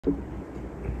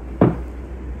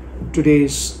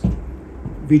Today's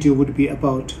video would be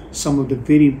about some of the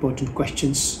very important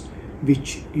questions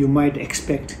which you might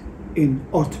expect in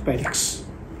orthopedics.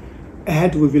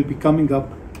 Ahead we will be coming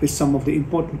up with some of the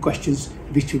important questions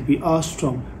which will be asked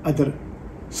from other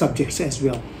subjects as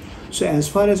well. So as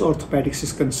far as orthopedics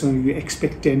is concerned, you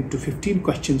expect 10 to 15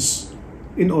 questions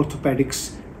in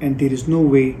orthopedics, and there is no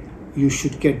way you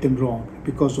should get them wrong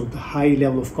because of the high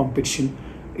level of competition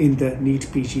in the NEET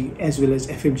PG as well as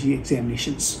FMG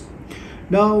examinations.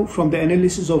 Now, from the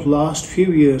analysis of last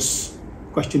few years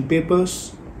question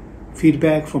papers,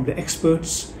 feedback from the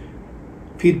experts,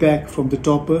 feedback from the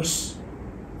toppers,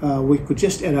 we could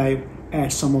just arrive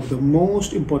at some of the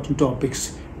most important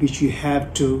topics which you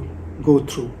have to go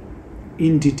through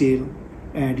in detail,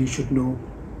 and you should know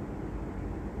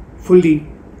fully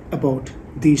about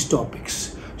these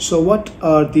topics. So what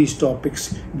are these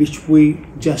topics which we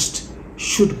just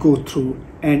should go through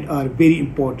and are very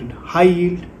important? High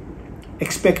yield,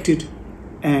 expected,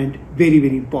 and very,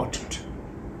 very important.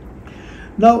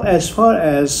 Now, as far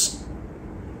as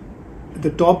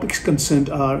the topics concerned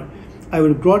are, I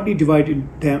will broadly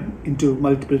divide them into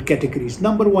multiple categories.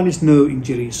 Number one is nerve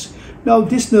injuries. Now,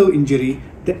 this nerve injury,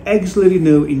 the axillary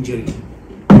nerve injury,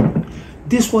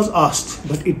 this was asked,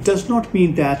 but it does not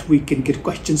mean that we can get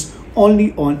questions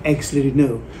only on axillary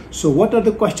nerve. So what are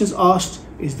the questions asked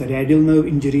is the radial nerve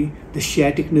injury, the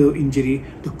sciatic nerve injury,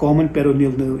 the common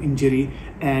peroneal nerve injury,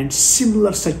 and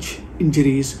similar such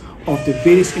injuries of the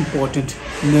various important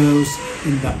nerves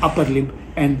in the upper limb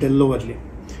and the lower limb.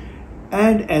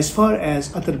 And as far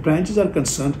as other branches are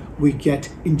concerned, we get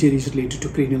injuries related to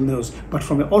cranial nerves. But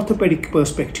from an orthopedic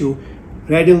perspective,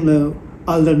 radial nerve,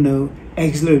 ulnar nerve,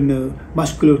 axillary nerve,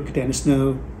 musculocutaneous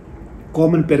nerve,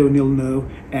 common peroneal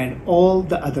nerve, and all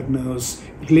the other nerves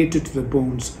related to the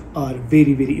bones are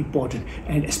very, very important,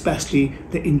 and especially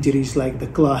the injuries like the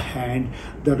claw hand,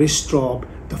 the wrist drop,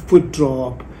 the foot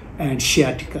drop, and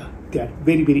sciatica. They are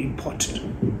very, very important.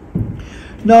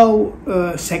 Now,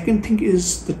 second thing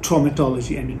is the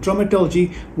traumatology, and in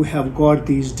traumatology we have got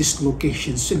these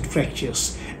dislocations and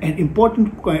fractures, and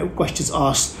important questions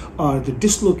asked are the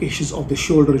dislocations of the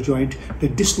shoulder joint, the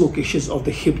dislocations of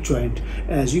the hip joint.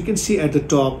 As you can see at the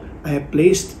top, I have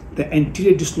placed the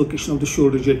anterior dislocation of the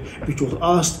shoulder joint, which was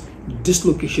asked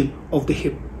dislocation of the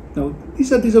hip. Now,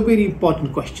 these are very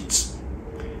important questions.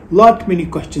 Many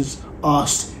questions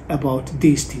asked about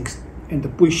these things and the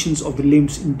positions of the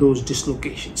limbs in those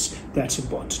dislocations. That's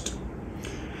important.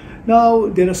 Now,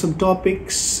 there are some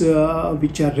topics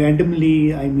which are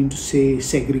randomly,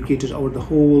 segregated over the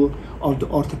whole of the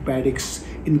orthopedics,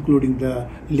 including the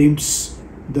limbs,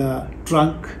 the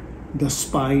trunk, the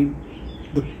spine,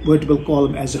 the vertebral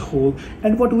column as a whole.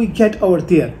 And what do we get over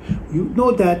there? You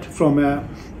know that from a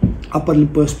upper limb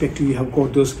perspective, you have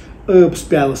got those herbs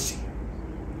palsy.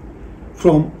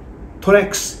 From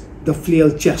thorax, the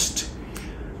flail chest,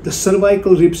 the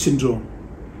cervical rib syndrome,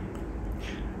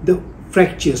 the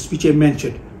fractures which I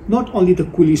mentioned, not only the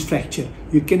Cooley's fracture,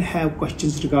 you can have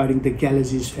questions regarding the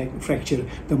Gallagher's fracture,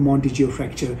 the Montague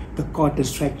fracture, the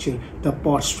Carter's fracture, the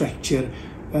Potts fracture,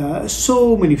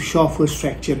 so many Schaufel's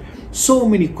fracture, so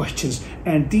many questions,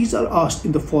 and these are asked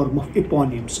in the form of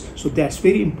eponyms. So that's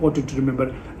very important to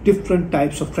remember. Different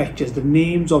types of fractures, the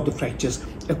names of the fractures,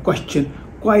 a question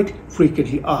quite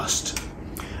frequently asked.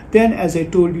 Then, as I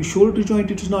told you, shoulder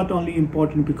joint, it is not only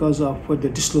important because of the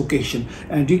dislocation,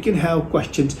 and you can have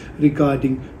questions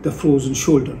regarding the frozen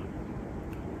shoulder,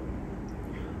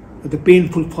 the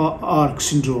painful arc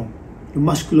syndrome, the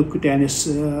musculocutaneous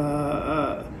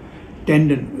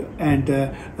tendon and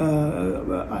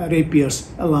rapiers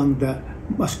along the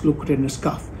musculocutaneous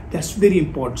cuff. That's very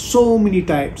important. So many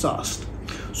types asked.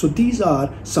 So these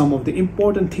are some of the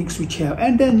important things which have,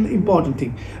 and then important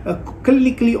thing,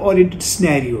 clinically oriented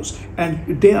scenarios,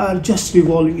 and they are just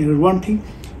revolving around one thing: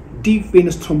 deep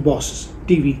venous thrombosis,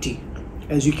 DVT,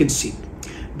 as you can see.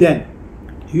 Then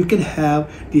you can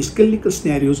have these clinical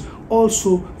scenarios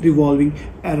also revolving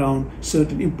around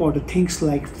certain important things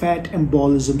like fat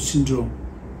embolism syndrome,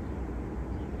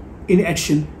 in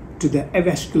addition to the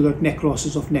avascular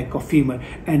necrosis of neck or femur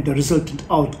and the resultant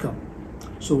outcome.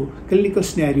 So clinical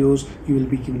scenarios, you will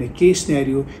be given a case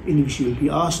scenario in which you will be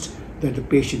asked that the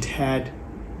patient had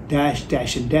dash,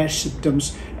 dash, and dash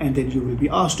symptoms, and then you will be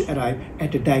asked to arrive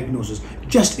at a diagnosis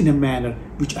just in a manner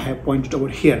which I have pointed over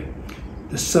here.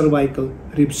 The cervical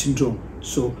rib syndrome.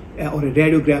 So, or a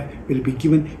radiograph will be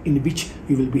given in which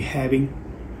you will be having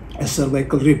a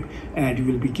cervical rib, and you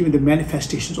will be given the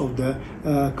manifestations of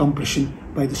the compression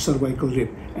by the cervical rib,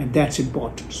 and that's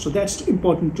important. So that's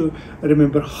important to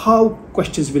remember how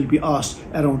questions will be asked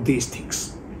around these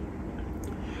things.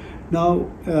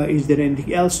 Now, is there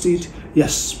anything else to it?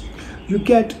 Yes. You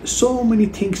get so many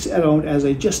things around, as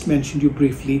I just mentioned you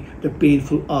briefly, the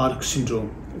painful arc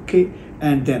syndrome. Okay,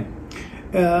 and then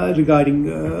regarding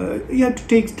you have to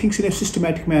take things in a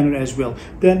systematic manner as well.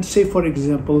 Then say for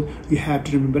example you have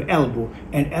to remember elbow,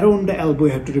 and around the elbow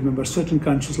you have to remember certain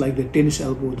conditions like the tennis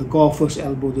elbow, the golfer's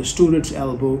elbow, the student's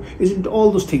elbow, isn't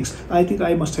all those things. I think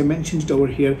I must have mentioned it over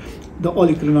here, the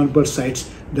olecranon on both sides,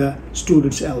 the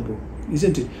student's elbow,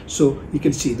 isn't it? So you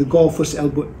can see the golfer's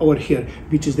elbow over here,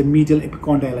 which is the medial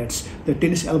epicondylates, the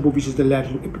tennis elbow, which is the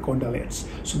lateral epicondylates.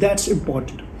 So that's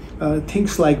important.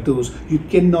 Things like those you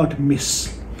cannot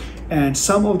miss. And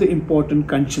some of the important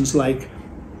conditions like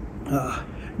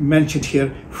mentioned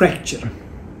here: fracture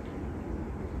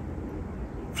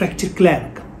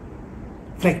clavicle,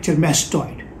 fracture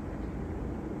mastoid,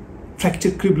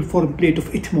 fracture cribriform plate of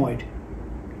ethmoid,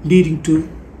 leading to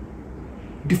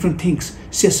different things,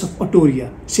 cess of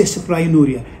otoria, cess of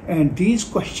rhinorrhea. And these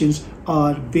questions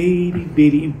are very,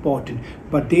 very important,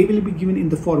 but they will be given in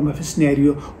the form of a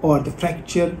scenario, or the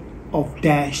fracture of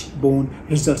dash bone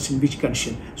results in which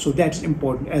condition. So that's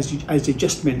important, as I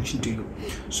just mentioned to you.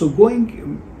 So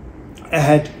going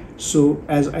ahead, so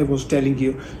as I was telling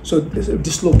you, so this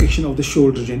dislocation of the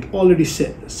shoulder joint already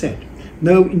said.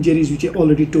 Nerve injuries, which I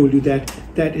already told you, that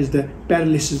is the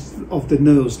paralysis of the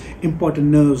nerves, important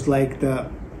nerves like the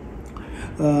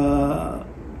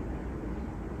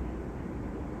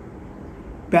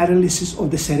paralysis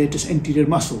of the serratus anterior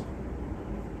muscle,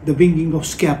 the winging of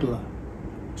scapula.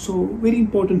 So very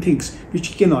important things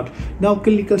which cannot. Now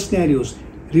clinical scenarios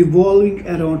revolving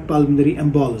around pulmonary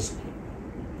embolism,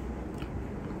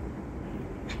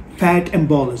 fat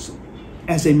embolism,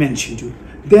 as I mentioned you.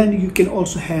 Then you can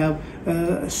also have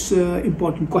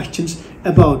important questions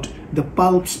about the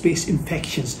pulp space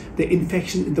infections, the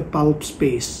infection in the pulp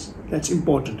space. That's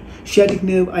important. Sciatic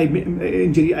nerve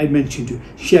injury, I mentioned you,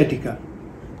 sciatica.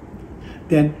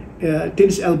 Then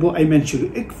tennis elbow, I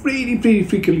mentioned it, very, very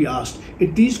frequently asked.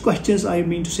 These questions, I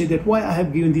mean to say that why I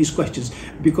have given these questions,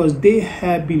 because they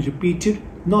have been repeated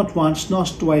not once,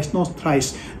 not twice, not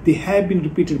thrice. They have been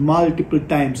repeated multiple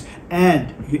times,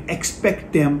 and you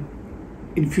expect them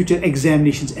in future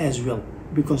examinations as well,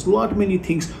 because many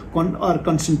things are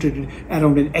concentrated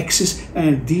around an axis,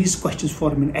 and these questions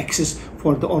form an axis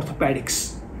for the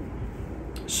orthopedics.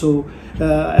 So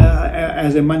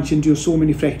as I mentioned to you, so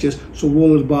many fractures, so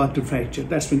volar barter fracture,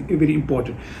 that's very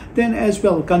important. Then as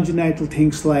well, congenital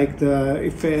things like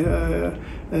the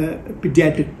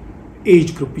pediatric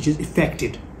age group which is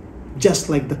affected, just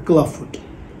like the clubfoot,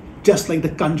 just like the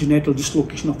congenital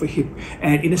dislocation of a hip,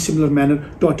 and in a similar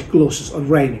manner torticollosis or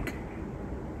Reinecke.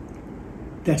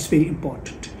 That's very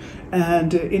important.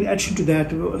 And in addition to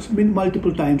that,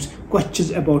 multiple times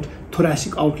questions about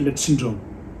thoracic outlet syndrome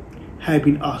have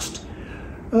been asked.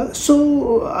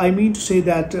 So I mean to say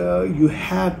that you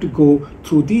have to go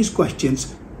through these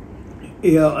questions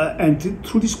and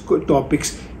through these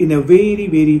topics in a very,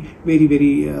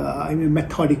 very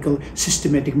methodical,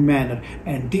 systematic manner.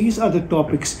 And these are the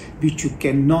topics which you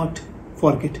cannot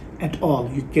forget at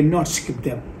all. You cannot skip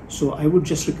them. So I would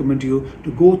just recommend you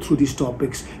to go through these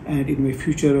topics, and in my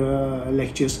future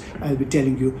lectures I'll be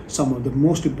telling you some of the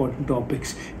most important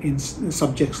topics in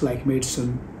subjects like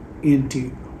medicine,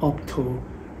 ENT, optho,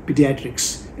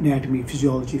 pediatrics, anatomy,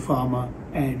 physiology, pharma,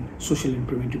 and social and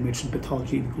preventive medicine,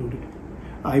 pathology included.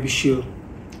 I wish you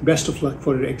best of luck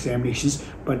for your examinations,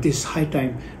 but this is high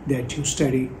time that you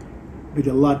study with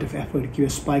a lot of effort. Give a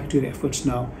spike to your efforts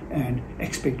now and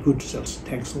expect good results.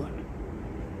 Thanks a lot.